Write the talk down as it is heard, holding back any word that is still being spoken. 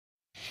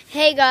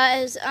Hey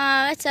guys,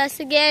 it's us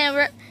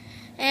again,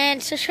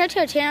 and subscribe to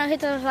our channel, hit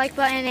the like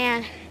button,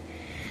 and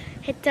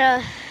hit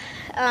the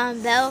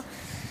bell,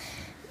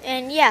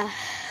 and yeah.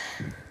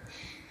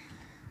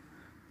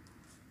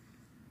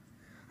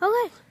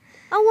 Okay,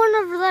 I'll run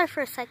over there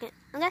for a second,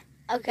 okay?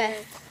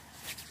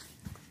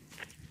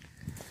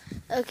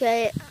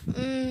 Okay,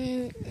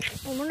 I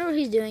wonder what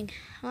he's doing.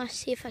 I want to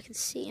see if I can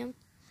see him.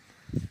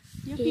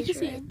 Yep,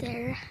 He's right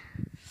there.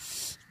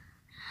 He's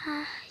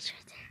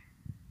right there.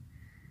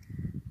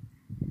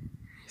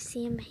 I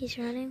see him, he's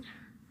running.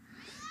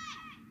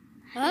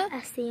 Huh?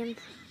 I see him.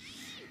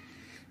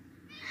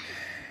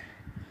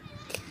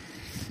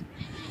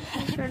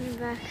 He's running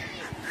back.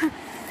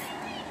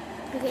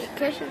 Okay,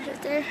 Christian's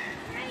right there.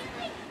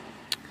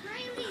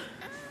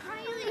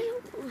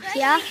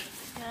 Yeah?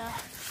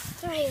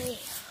 Riley.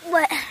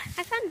 What?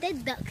 I found a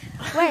dead duck.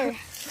 Where?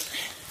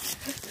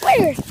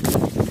 Where?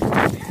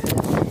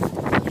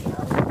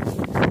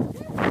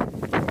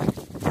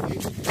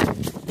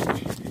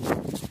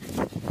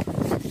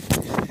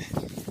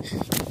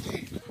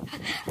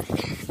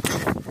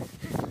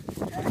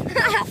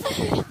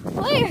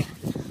 Where?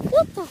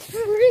 What the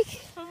freak?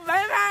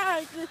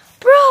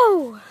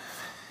 Bro!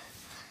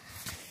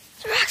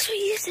 The rocks we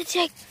used to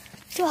take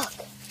duck.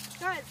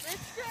 Guys,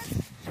 let's just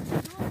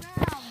go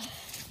around.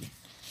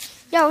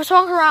 Yeah, let's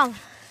walk around.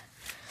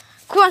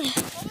 Come on.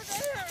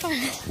 Come on.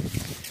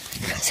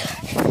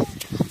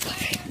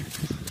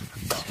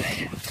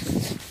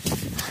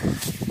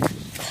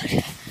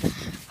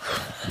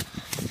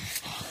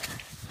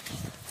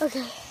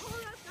 Okay.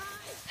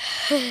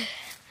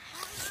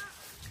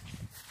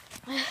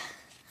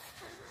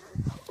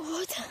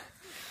 What the?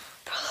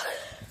 Bro,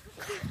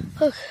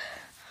 look.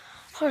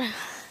 Hold on.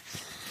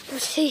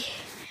 Let's see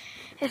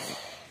if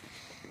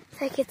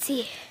I can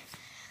see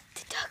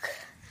the duck.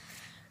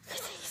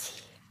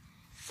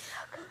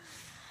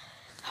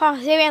 Hold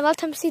on, Xavier,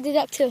 let him see the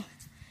duck too. You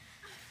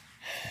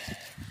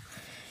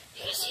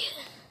can see it.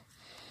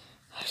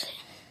 Where's it?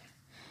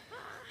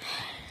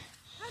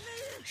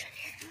 It's right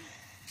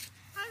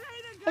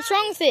here. What's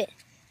wrong with it?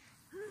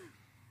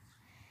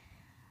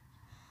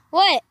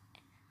 What?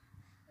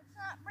 It's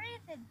not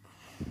breathing.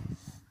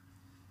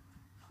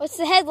 What's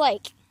the head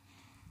like?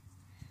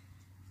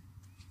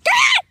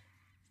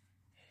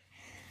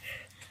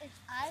 Its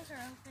eyes are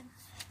open.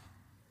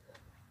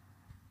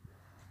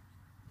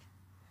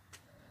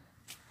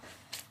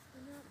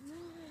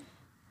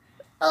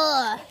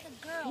 Ugh. It's a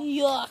girl.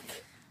 Yuck.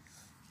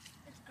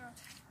 It's a girl.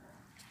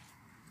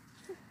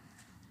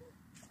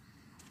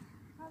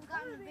 I've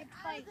gotten a big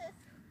fight.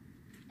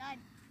 Died.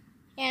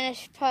 And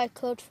it's probably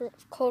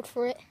cold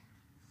for it.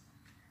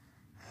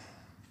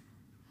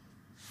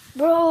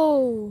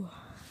 Bro.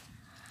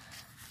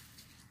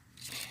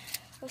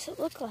 What's it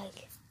look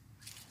like?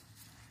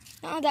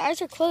 No, the eyes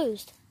are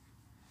closed.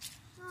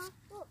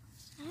 Look.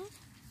 Huh?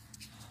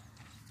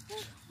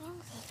 What's wrong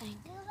with that thing?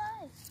 Look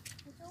at eyes.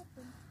 It's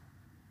open.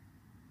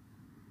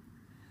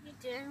 You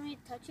dare me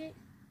to touch it?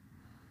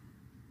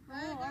 I'm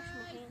gonna wash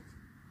my hands.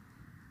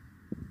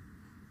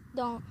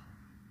 Don't.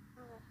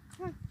 Okay.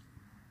 Come on.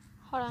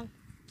 Hold on.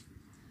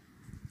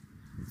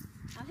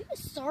 I feel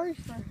sorry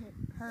for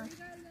her.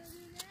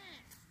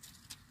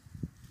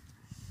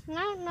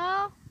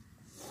 No.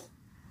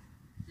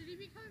 Should he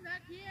be coming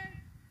back here?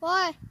 Why?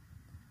 I don't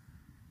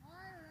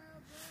know,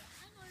 but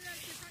I'm going back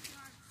to the parking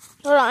lot.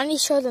 Hold on, I need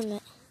to show them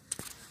it.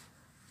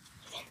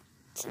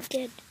 It's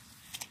dead.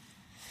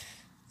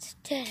 It's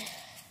dead.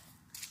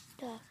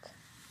 Duck.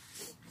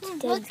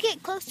 Dead. Let's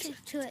get closer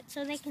to it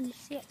so they can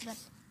see it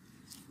better.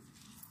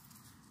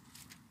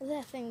 What's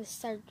that thing that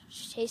started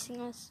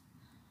chasing us?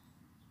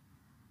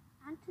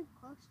 I'm too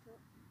close to it.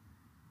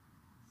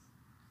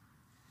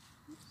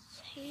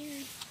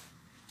 Here.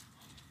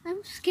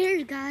 I'm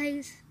scared,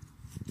 guys.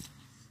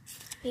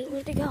 Wait,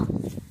 where'd it go?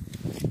 Wait.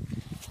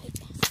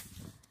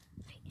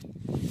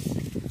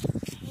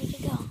 Where'd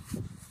it go?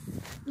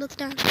 Look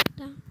down.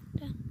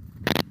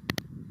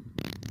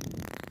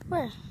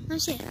 Where? Let me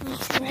see it.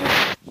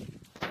 Right.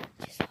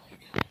 Just hold it.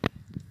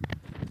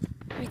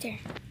 Right there,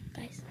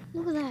 guys.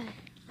 Look at that.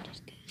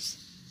 There's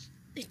goose.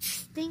 It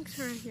stinks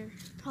right here.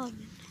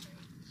 Probably.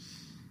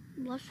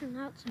 Blushing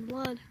out some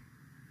blood.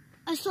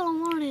 I saw a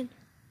morning.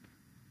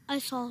 I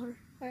saw her.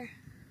 Where?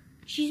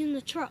 She's in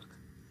the truck.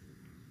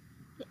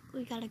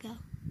 We gotta go.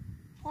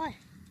 Why?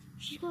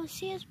 She's gonna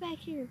see us back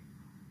here.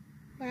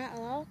 We're not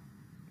allowed?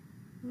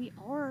 We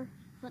are,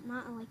 but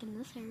not like in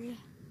this area.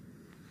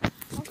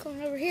 I'm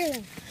coming over here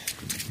then.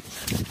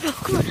 Oh,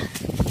 come on.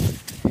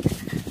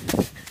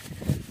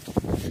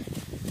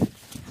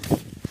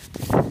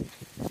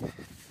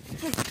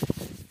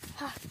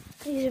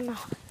 Use your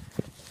mouth.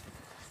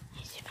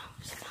 Use your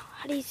mouth.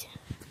 How do you use it?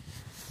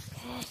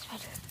 Okay, that's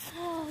better.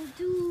 Oh,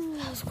 dude.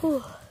 That was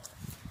cool.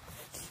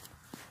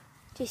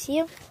 Do you see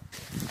him?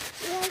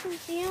 Yeah, I can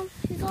see him.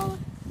 He's all...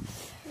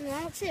 No,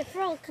 I don't see a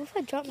frog. What if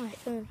I drop my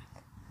phone?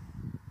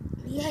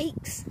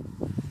 Yikes.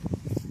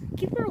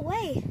 Keep her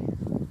away.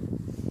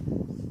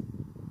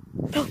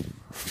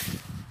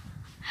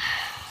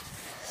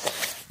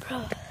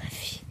 Bro,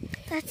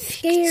 That's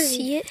scared.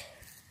 See it?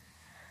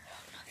 I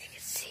don't know if you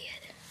can see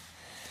it.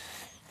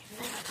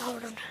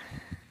 Hold on.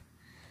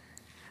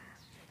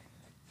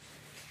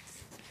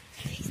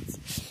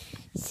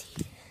 See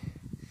it.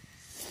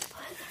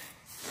 But,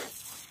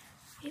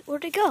 wait,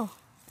 where'd it go?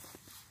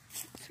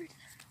 It's right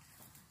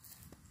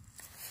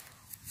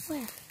there.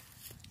 Where?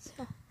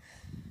 So.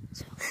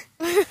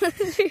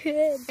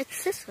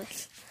 It's this way.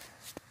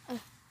 Oh.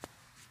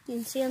 You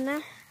can see him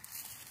there?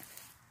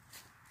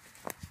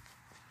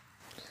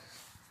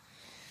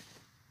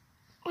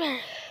 Where?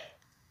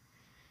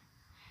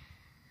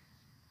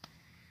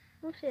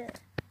 Where's it?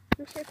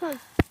 Where's it? Come.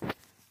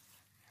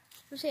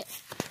 Where's it?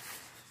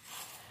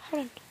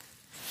 Hold on.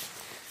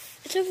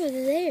 It's over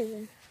there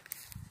then.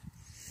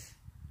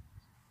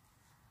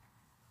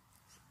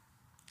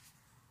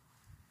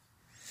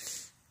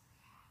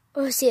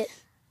 Oh, I see it.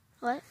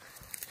 What?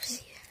 I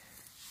see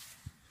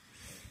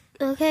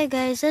it. Okay,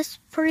 guys, that's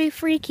pretty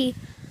freaky.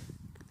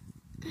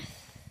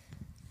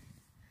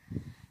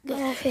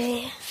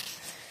 Okay.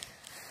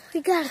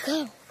 We gotta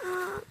go.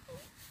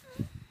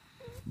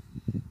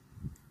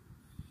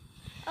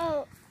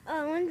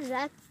 When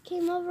Zach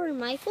came over and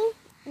Michael,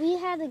 we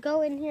had to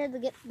go in here to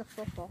get the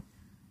football.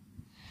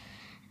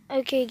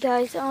 Okay,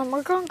 guys,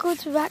 we're gonna go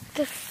back to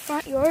the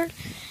front yard,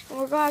 and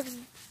we're gonna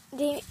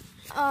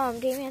ask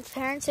Damien's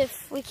parents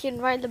if we can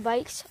ride the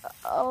bikes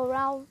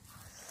around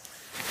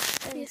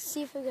and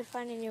see if we can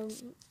find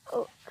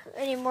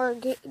any more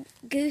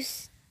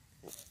goose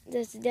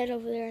that's dead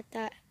over there at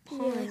that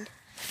pond. Yeah.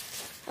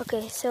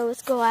 Okay, so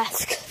let's go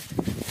ask.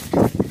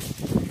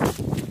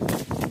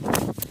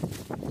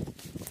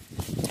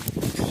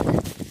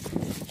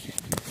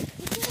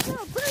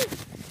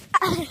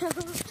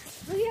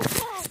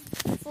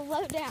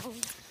 Slow down.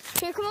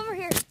 Here, come over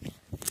here. Dog,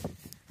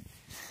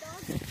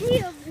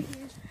 stay over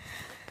here.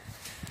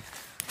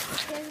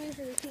 Stand me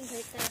for the king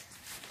right there.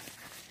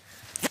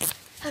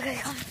 Okay,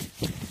 come on.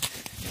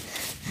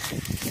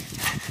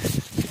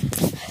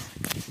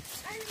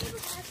 I never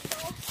had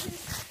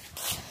dolphins.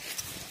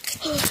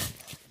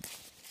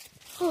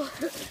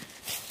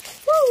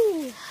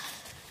 Woo!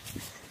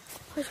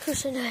 Where's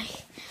Christian doing?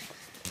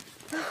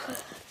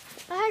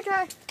 Hi,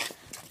 guys.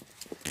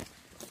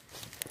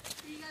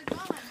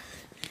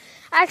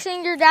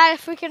 Asking your dad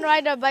if we can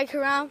ride a bike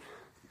around.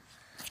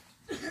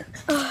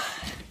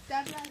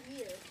 Dad's not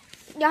here.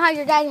 Yeah,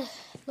 your dad,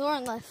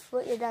 Lauren left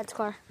with your dad's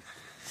car.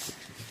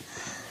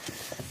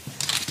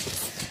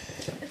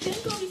 I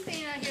think I'll be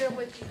staying out here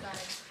with you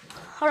guys.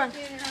 Hold on.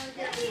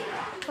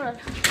 Hold on.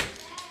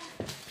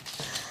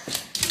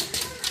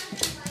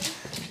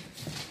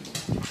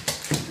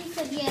 He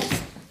said yes.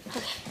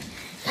 Okay.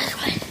 That's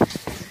fine.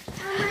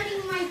 I'm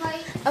riding my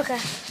bike.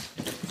 Okay.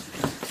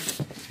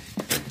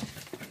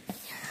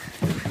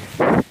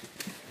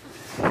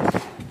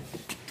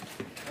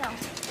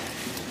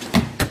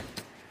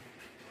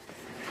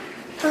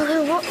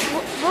 Okay,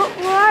 what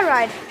will I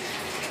ride?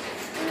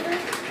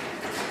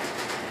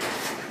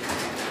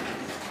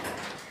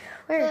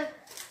 Where?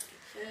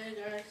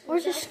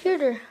 Where's the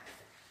scooter?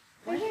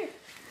 Right here.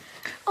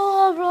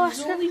 Oh, bro,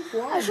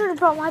 I should have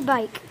brought my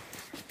bike.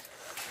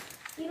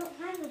 You don't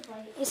have a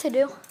bike. Yes, I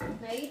do.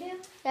 No, you do?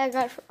 Yeah, I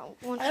got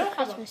one for I don't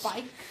Christmas. have a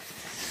bike.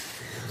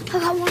 I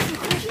got one for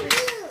Christmas.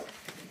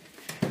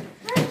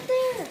 Right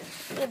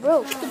there. It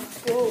broke.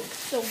 Whoa,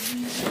 so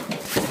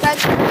weird.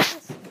 Guys,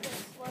 this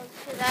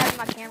because I have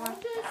my camera.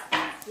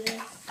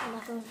 Yes. On my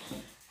phone.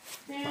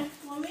 Man,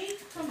 when we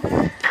come back,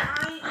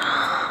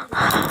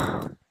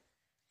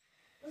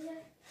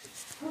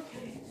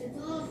 okay, it's a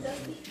little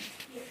dusty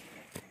here.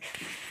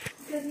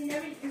 Because you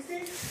never use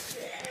this.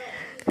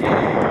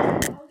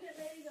 I'll get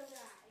ready to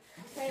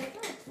ride. Okay.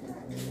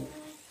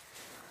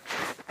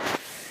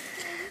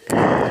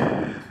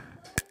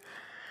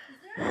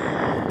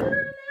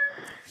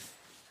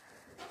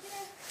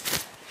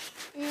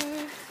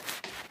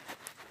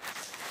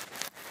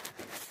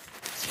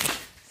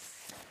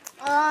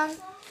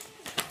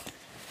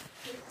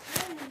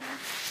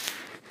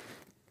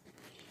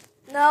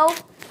 No.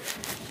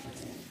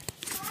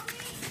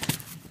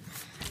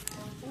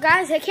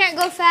 Guys, I can't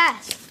go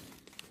fast.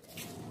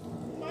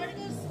 Try to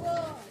go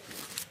slow.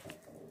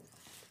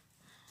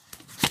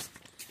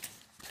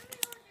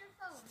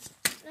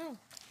 No.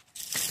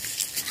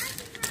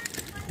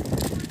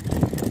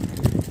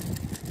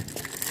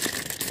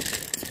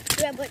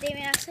 Yeah, but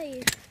Damien, I saw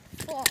you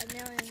fall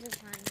millions of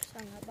times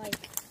on that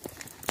bike.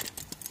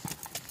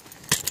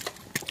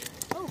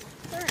 Oh,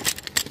 turn.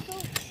 Go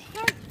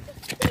hard.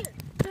 Clear.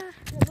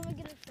 No, let me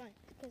get in front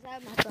because I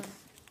have my phone.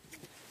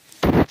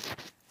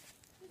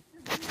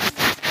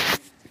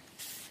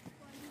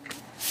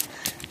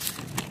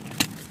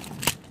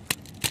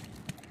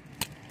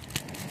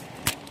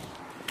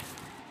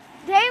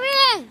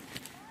 Damien!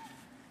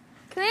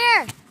 Come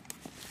here!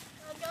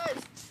 Guys,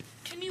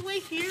 can you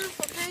wait here,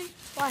 okay?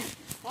 Why?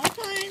 I'll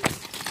find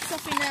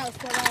something else,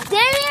 but I'll...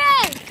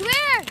 Damien! Come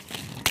here!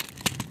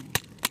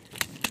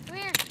 Come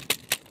here.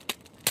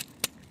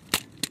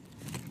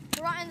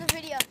 We're not in the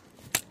video.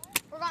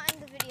 We're not in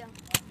the video.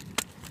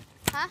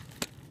 Huh?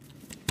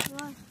 Come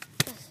on.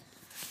 Yes.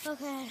 Okay.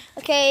 Okay.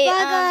 Okay,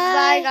 Bye,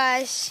 bye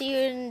guys. See you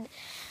in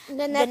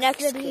The the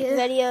next video.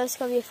 video. It's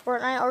gonna be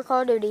Fortnite or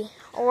Call of Duty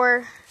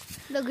or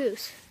The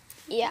goose.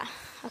 yeah.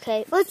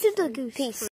 Okay. Let's do the goose. Peace.